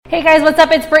Hey guys, what's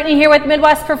up? It's Brittany here with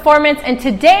Midwest Performance, and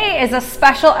today is a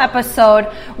special episode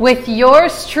with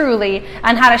yours truly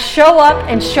on how to show up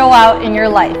and show out in your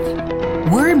life.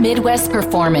 We're Midwest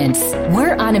Performance.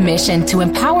 We're on a mission to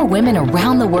empower women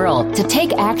around the world to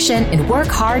take action and work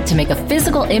hard to make a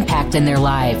physical impact in their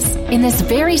lives. In this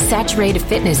very saturated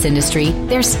fitness industry,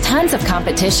 there's tons of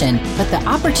competition, but the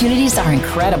opportunities are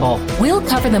incredible. We'll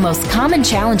cover the most common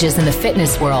challenges in the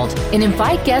fitness world and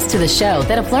invite guests to the show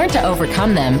that have learned to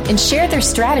overcome them and share their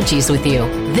strategies with you.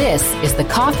 This is the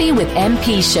Coffee with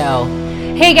MP Show.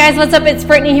 Hey guys, what's up? It's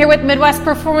Brittany here with Midwest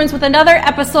Performance with another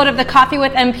episode of the Coffee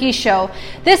with MP Show.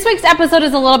 This week's episode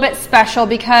is a little bit special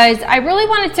because I really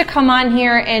wanted to come on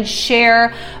here and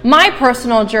share my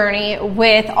personal journey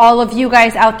with all of you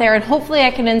guys out there, and hopefully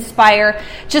I can inspire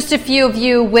just a few of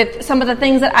you with some of the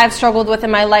things that I've struggled with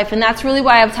in my life, and that's really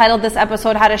why I've titled this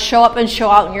episode, How to Show Up and Show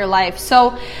Out in Your Life.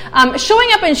 So showing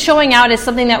up and showing out is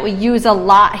something that we use a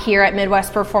lot here at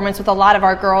Midwest Performance with a lot of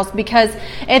our girls, because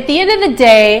at the end of the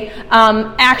day,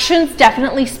 actions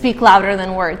definitely speak louder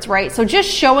than words, right? So just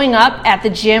showing up at the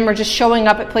gym or just showing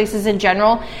up at places in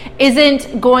general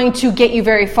isn't going to get you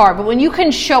very far. But when you can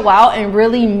show out and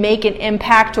really make an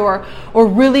impact or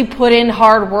really put in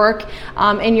hard work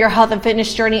in your health and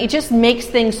fitness journey, it just makes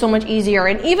things so much easier.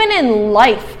 And even in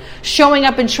life, showing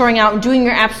up and showing out and doing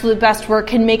your absolute best work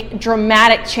can make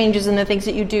dramatic changes in the things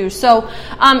that you do. So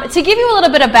to give you a little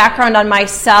bit of background on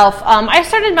myself, I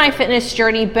started my fitness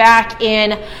journey back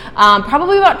in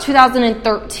probably about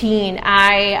 2013.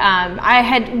 I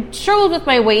had struggled with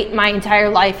my weight my entire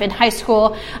life. In high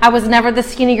school, I was never the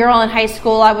skinny girl in high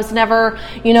school. I was never,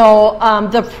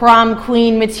 the prom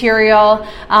queen material.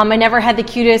 I never had the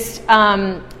cutest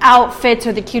outfits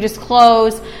or the cutest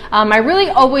clothes. I really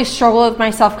always struggled with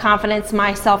my self-confidence,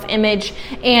 my self-image,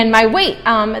 and my weight.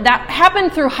 That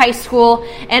happened through high school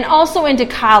and also into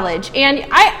college. And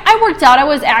I worked out. I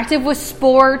was active with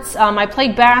sports. I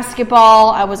played basketball.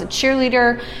 I was a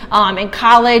cheerleader. In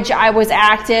college, I was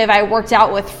active. I worked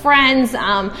out with friends.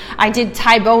 I did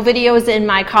Tae-Bo videos in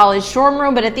my college dorm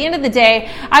room. But at the end of the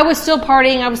day, I was still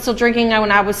partying. I was still drinking.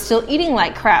 And I was still eating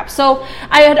like crap. So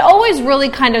I had always really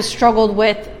kind of struggled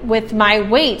with my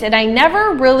weight, and I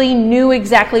never really knew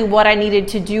exactly what I needed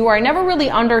to do, or I never really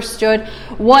understood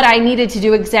what I needed to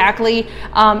do exactly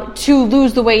to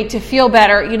lose the weight, to feel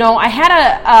better. I had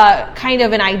a kind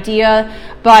of an idea,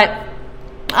 but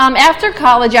after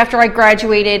college, after I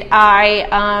graduated,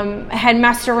 I had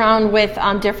messed around with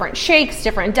different shakes,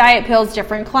 different diet pills,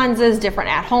 different cleanses, different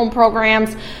at-home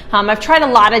programs. I've tried a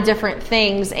lot of different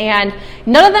things, and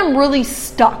none of them really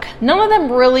stuck. None of them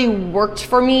really worked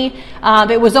for me.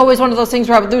 It was always one of those things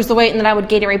where I would lose the weight and then I would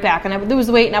gain it right back, and I would lose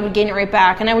the weight and I would gain it right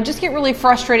back, and I would just get really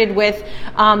frustrated with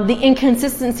the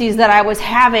inconsistencies that I was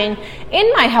having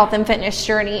in my health and fitness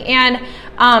journey. And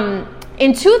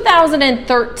in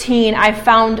 2013, I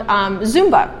found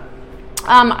Zumba.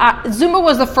 Zumba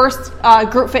was the first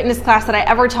group fitness class that I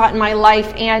ever taught in my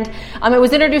life, and it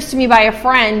was introduced to me by a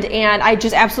friend, and I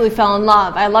just absolutely fell in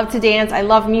love. I love to dance. I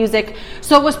love music,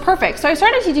 so it was perfect. So I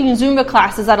started teaching Zumba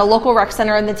classes at a local rec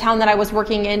center in the town that I was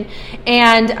working in,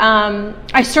 and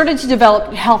I started to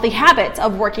develop healthy habits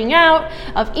of working out,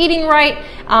 of eating right,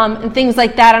 and things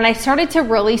like that, and I started to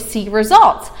really see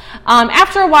results.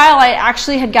 After a while, I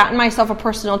actually had gotten myself a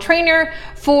personal trainer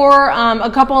for a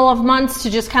couple of months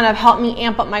to just kind of help me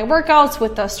amp up my workouts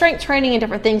with the strength training and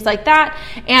different things like that.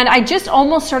 And I just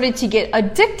almost started to get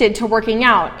addicted to working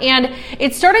out. And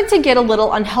it started to get a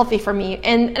little unhealthy for me.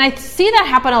 And I see that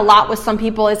happen a lot with some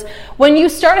people, is when you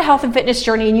start a health and fitness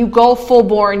journey and you go full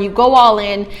bore and you go all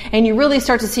in and you really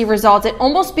start to see results, it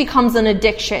almost becomes an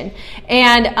addiction.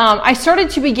 And I started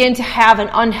to begin to have an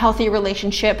unhealthy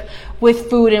relationship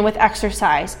with food and with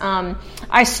exercise.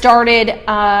 I started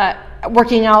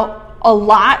working out a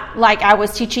lot. Like I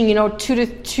was teaching,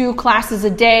 2 classes a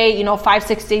day,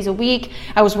 5-6 days a week.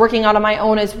 I was working out on my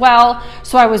own as well.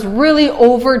 So I was really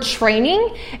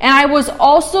overtraining, and I was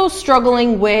also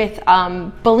struggling with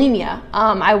bulimia.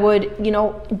 I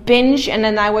would, binge and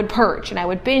then I would purge, and I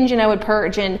would binge and I would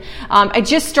purge. And I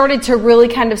just started to really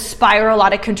kind of spiral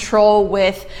out of control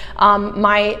with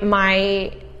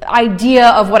my idea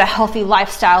of what a healthy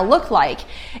lifestyle looked like.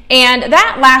 And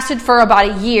that lasted for about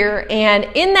a year. And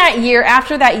in that year,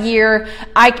 after that year,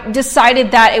 I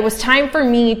decided that it was time for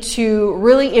me to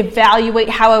really evaluate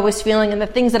how I was feeling and the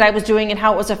things that I was doing and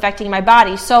how it was affecting my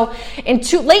body. So in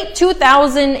late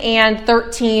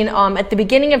 2013, at the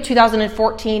beginning of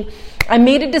 2014, I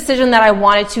made a decision that I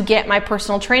wanted to get my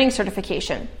personal training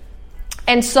certification.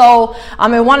 And so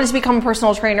I wanted to become a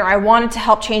personal trainer. I wanted to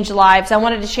help change lives. I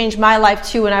wanted to change my life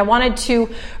too, and I wanted to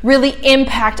really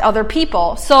impact other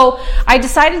people. So I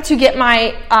decided to get my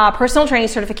personal training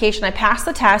certification. I passed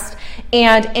the test,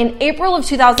 and in April of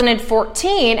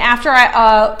 2014, after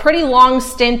a pretty long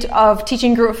stint of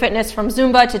teaching group fitness from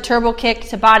Zumba to Turbo Kick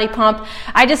to Body Pump,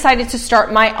 I decided to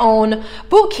start my own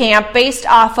boot camp based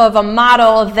off of a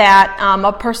model that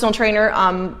a personal trainer,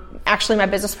 actually my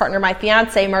business partner, my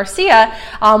fiance, Marcia,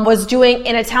 was doing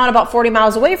in a town about 40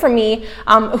 miles away from me.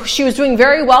 She was doing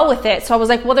very well with it. So I was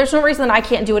like, well, there's no reason that I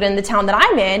can't do it in the town that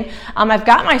I'm in. I've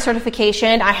got my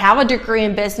certification. I have a degree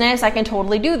in business. I can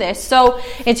totally do this. So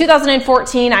in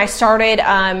 2014, I started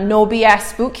No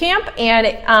BS Boot Camp, and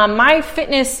my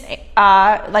fitness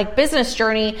business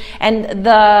journey and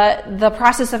the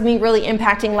process of me really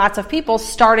impacting lots of people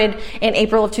started in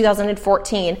April of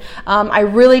 2014. I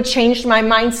really changed my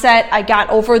mindset. I got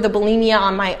over the bulimia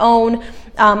on my own.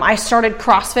 I started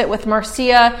CrossFit with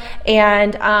Marcia,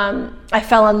 and I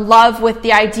fell in love with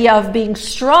the idea of being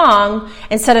strong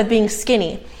instead of being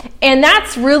skinny. And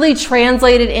that's really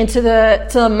translated into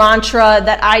the mantra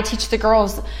that I teach the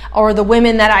girls or the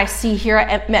women that I see here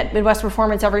at Midwest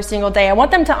Performance every single day. I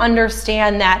want them to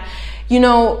understand that,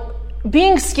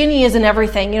 being skinny isn't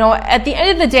everything. At the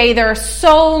end of the day, there is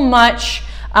so much.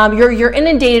 You're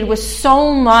inundated with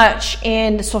so much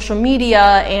in social media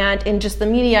and in just the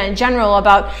media in general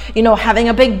about, having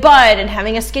a big butt and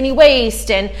having a skinny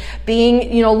waist and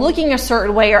being, looking a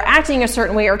certain way or acting a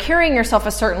certain way or carrying yourself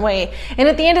a certain way. And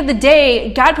at the end of the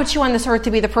day, God put you on this earth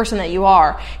to be the person that you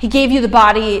are. He gave you the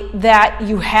body that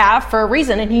you have for a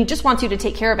reason, and He just wants you to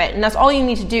take care of it. And that's all you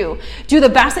need to do. Do the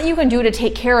best that you can do to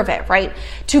take care of it, right?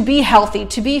 To be healthy,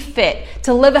 to be fit,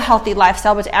 to live a healthy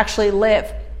lifestyle, but to actually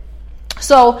live.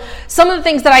 So some of the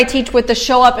things that I teach with the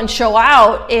show up and show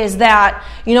out is that,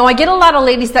 I get a lot of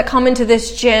ladies that come into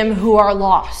this gym who are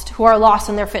lost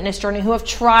in their fitness journey, who have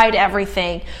tried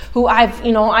everything, who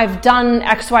I've done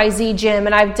XYZ gym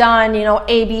and I've done,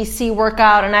 ABC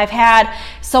workout, and I've had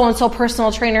so-and-so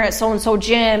personal trainer at so-and-so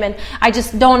gym, and I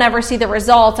just don't ever see the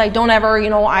results. I don't ever,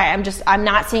 I'm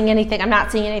not seeing anything. I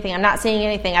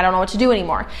don't know what to do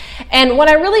anymore. And when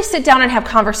I really sit down and have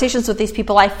conversations with these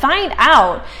people, I find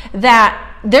out that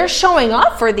they're showing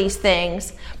up for these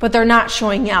things, but they're not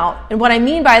showing out. And what I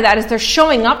mean by that is they're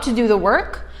showing up to do the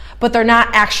work, but they're not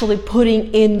actually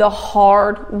putting in the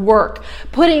hard work,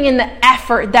 putting in the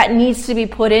effort that needs to be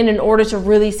put in order to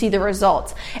really see the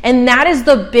results. And that is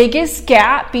the biggest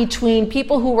gap between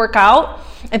people who work out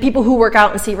and people who work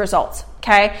out and see results,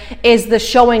 okay? Is the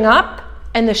showing up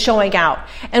and the showing out.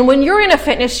 And when you're in a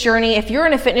fitness journey, if you're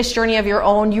in a fitness journey of your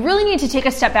own, you really need to take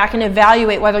a step back and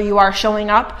evaluate whether you are showing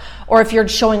up or if you're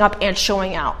showing up and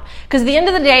showing out. Because at the end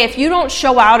of the day, if you don't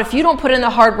show out, if you don't put in the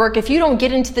hard work, if you don't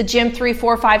get into the gym 3,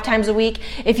 4, 5 times a week,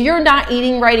 if you're not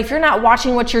eating right, if you're not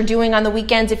watching what you're doing on the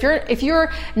weekends, if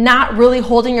you're not really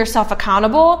holding yourself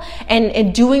accountable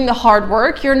and doing the hard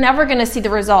work, you're never going to see the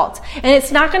results. And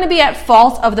it's not going to be at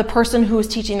fault of the person who is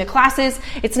teaching the classes.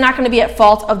 It's not going to be at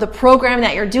fault of the program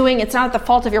that you're doing. It's not at the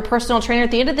fault of your personal trainer.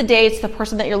 At the end of the day, it's the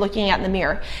person that you're looking at in the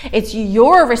mirror. It's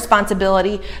your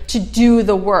responsibility to do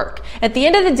the work. At the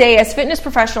end of the day, as fitness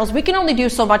professionals, we can only do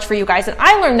so much for you guys. And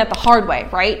I learned that the hard way,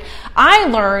 right? I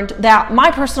learned that my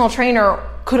personal trainer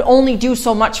could only do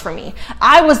so much for me.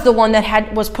 I was the one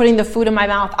that was putting the food in my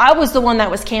mouth. I was the one that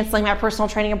was canceling my personal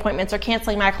training appointments or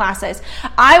canceling my classes.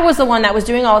 I was the one that was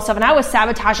doing all this stuff, and I was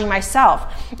sabotaging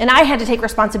myself. And I had to take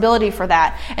responsibility for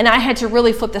that. And I had to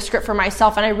really flip the script for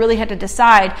myself, and I really had to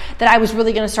decide that I was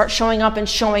really going to start showing up and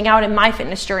showing out in my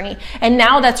fitness journey. And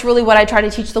now that's really what I try to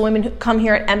teach the women who come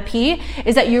here at MP,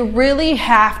 is that you really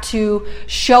have to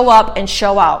show up and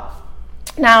show out.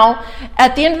 Now,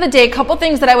 at the end of the day, a couple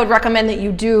things that I would recommend that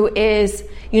you do is,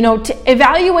 to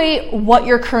evaluate what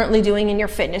you're currently doing in your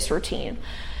fitness routine.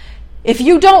 If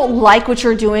you don't like what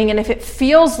you're doing and if it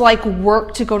feels like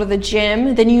work to go to the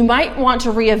gym, then you might want to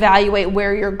reevaluate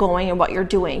where you're going and what you're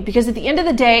doing. Because at the end of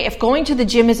the day, if going to the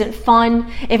gym isn't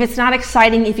fun, if it's not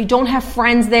exciting, if you don't have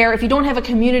friends there, if you don't have a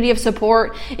community of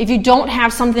support, if you don't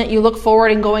have something that you look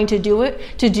forward and going to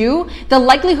do, the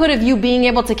likelihood of you being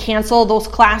able to cancel those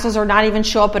classes or not even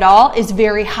show up at all is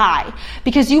very high.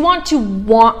 Because you want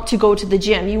to go to the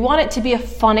gym. You want it to be a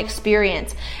fun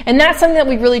experience. And that's something that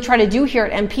we really try to do here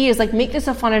at MP, is make this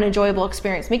a fun and enjoyable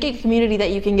experience. Make it a community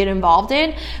that you can get involved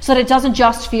in so that it doesn't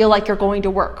just feel like you're going to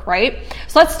work, right?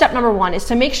 So that's step number 1, is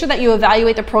to make sure that you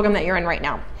evaluate the program that you're in right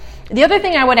now. The other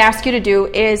thing I would ask you to do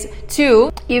is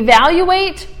to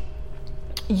evaluate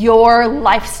your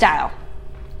lifestyle.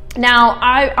 Now,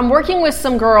 I'm working with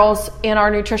some girls in our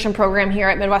nutrition program here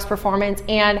at Midwest Performance,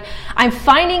 and I'm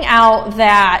finding out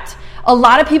that a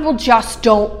lot of people just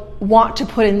don't want to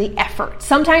put in the effort.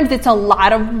 Sometimes it's a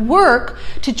lot of work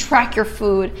to track your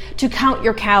food, to count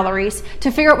your calories,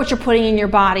 to figure out what you're putting in your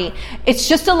body. It's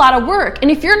just a lot of work.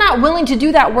 And if you're not willing to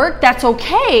do that work, that's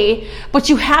okay, but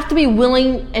you have to be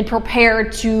willing and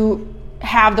prepared to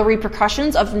have the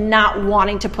repercussions of not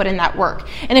wanting to put in that work.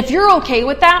 And if you're okay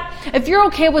with that, if you're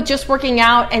okay with just working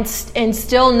out and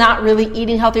still not really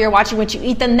eating healthy or watching what you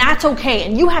eat, then that's okay.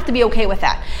 And you have to be okay with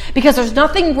that, because there's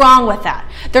nothing wrong with that.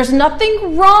 There's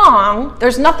nothing wrong.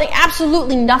 There's nothing,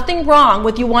 absolutely nothing wrong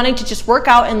with you wanting to just work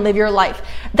out and live your life.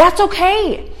 That's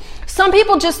okay. Some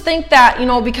people just think that,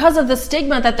 because of the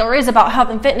stigma that there is about health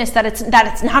and fitness, that it's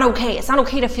not okay. It's not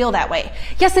okay to feel that way.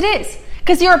 Yes, it is.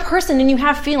 Because you're a person and you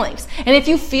have feelings. And if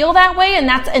you feel that way and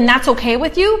that's okay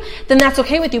with you, then that's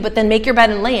okay with you, but then make your bed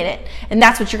and lay in it. And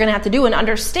that's what you're going to have to do, and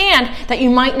understand that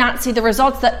you might not see the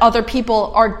results that other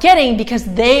people are getting because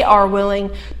they are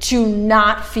willing to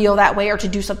not feel that way or to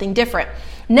do something different.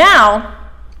 Now,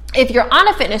 if you're on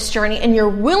a fitness journey and you're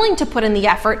willing to put in the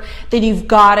effort, then you've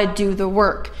got to do the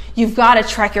work. You've got to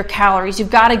track your calories. You've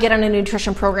got to get on a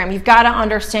nutrition program. You've got to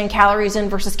understand calories in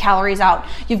versus calories out.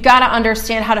 You've got to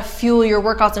understand how to fuel your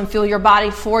workouts and fuel your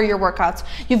body for your workouts.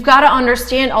 You've got to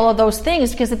understand all of those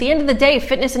things, because at the end of the day,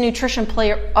 fitness and nutrition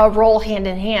play a role hand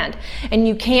in hand. And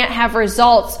you can't have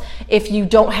results if you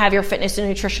don't have your fitness and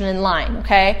nutrition in line,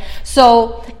 okay?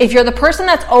 So if you're the person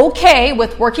that's okay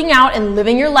with working out and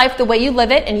living your life the way you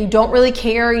live it, and you don't really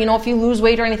care, if you lose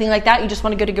weight or anything like that, you just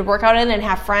want to get a good workout in and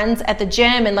have friends at the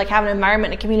gym and have an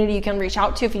environment, a community you can reach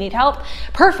out to if you need help,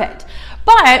 perfect.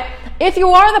 But if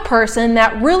you are the person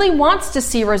that really wants to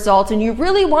see results and you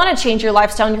really want to change your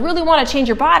lifestyle and you really want to change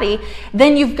your body,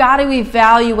 then you've got to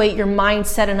evaluate your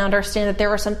mindset and understand that there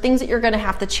are some things that you're going to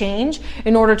have to change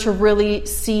in order to really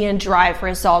see and drive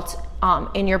results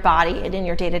in your body and in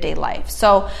your day-to-day life.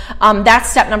 So that's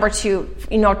step number 2.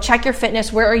 Check your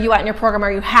fitness. Where are you at in your program?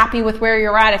 Are you happy with where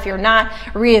you're at? If you're not,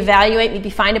 reevaluate. Maybe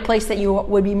find a place that you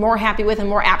would be more happy with and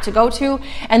more apt to go to.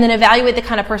 And then evaluate the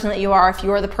kind of person that you are. If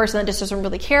you are the person that just doesn't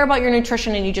really care about your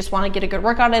nutrition and you just want to get a good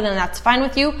workout in, and that's fine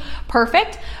with you,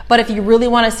 perfect. But if you really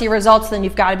want to see results, then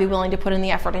you've got to be willing to put in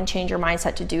the effort and change your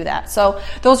mindset to do that. So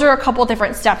those are a couple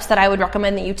different steps that I would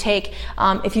recommend that you take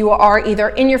if you are either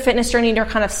in your fitness journey and you're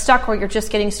kind of stuck, or you're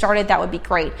just getting started. That would be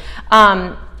great.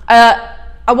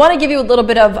 I want to give you a little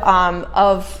bit of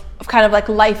kind of like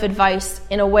life advice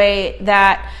in a way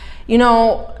that,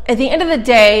 at the end of the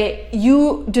day,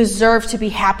 you deserve to be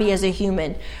happy as a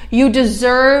human. You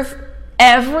deserve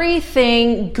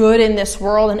everything good in this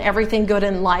world and everything good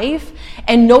in life,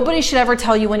 and nobody should ever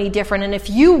tell you any different. And if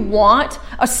you want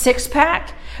a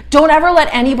six-pack, don't ever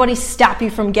let anybody stop you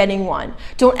from getting one.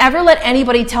 Don't ever let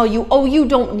anybody tell you, oh, you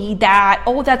don't need that.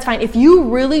 Oh, that's fine. If you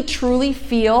really truly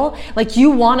feel like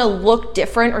you want to look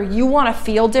different or you want to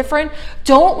feel different,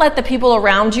 don't let the people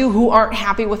around you who aren't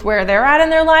happy with where they're at in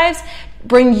their lives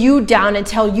bring you down and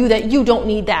tell you that you don't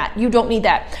need that. You don't need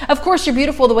that. Of course, you're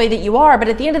beautiful the way that you are, but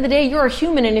at the end of the day, you're a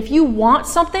human. And if you want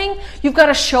something, you've got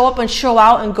to show up and show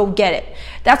out and go get it.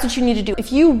 That's what you need to do.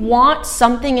 If you want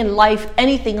something in life,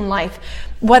 anything in life,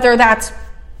 whether that's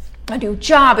a new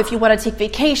job, if you want to take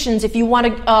vacations, if you want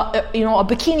a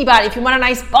bikini body, if you want a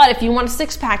nice butt, if you want a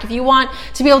six-pack, if you want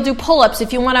to be able to do pull-ups,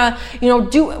 if you want to,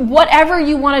 do whatever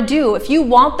you want to do, if you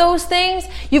want those things,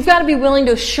 you've got to be willing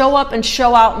to show up and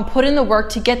show out and put in the work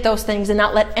to get those things and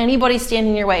not let anybody stand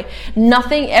in your way.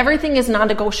 Everything is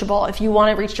non-negotiable if you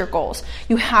want to reach your goals.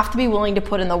 You have to be willing to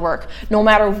put in the work, no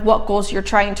matter what goals you're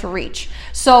trying to reach.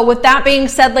 So with that being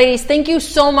said, ladies, thank you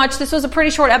so much. This was a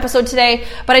pretty short episode today,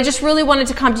 but I just really wanted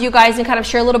to come to you guys and kind of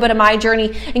share a little bit of my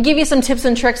journey and give you some tips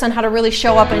and tricks on how to really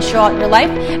show up and show out in your life.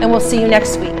 And we'll see you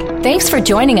next week. Thanks for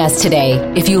joining us today.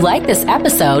 If you like this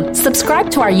episode,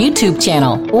 subscribe to our YouTube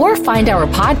channel or find our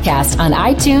podcast on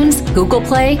iTunes, Google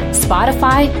Play,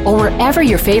 Spotify, or wherever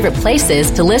your favorite places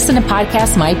to listen to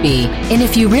podcasts might be. And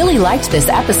if you really liked this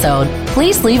episode,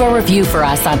 please leave a review for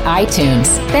us on iTunes.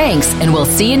 Thanks, and we'll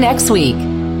see you next week.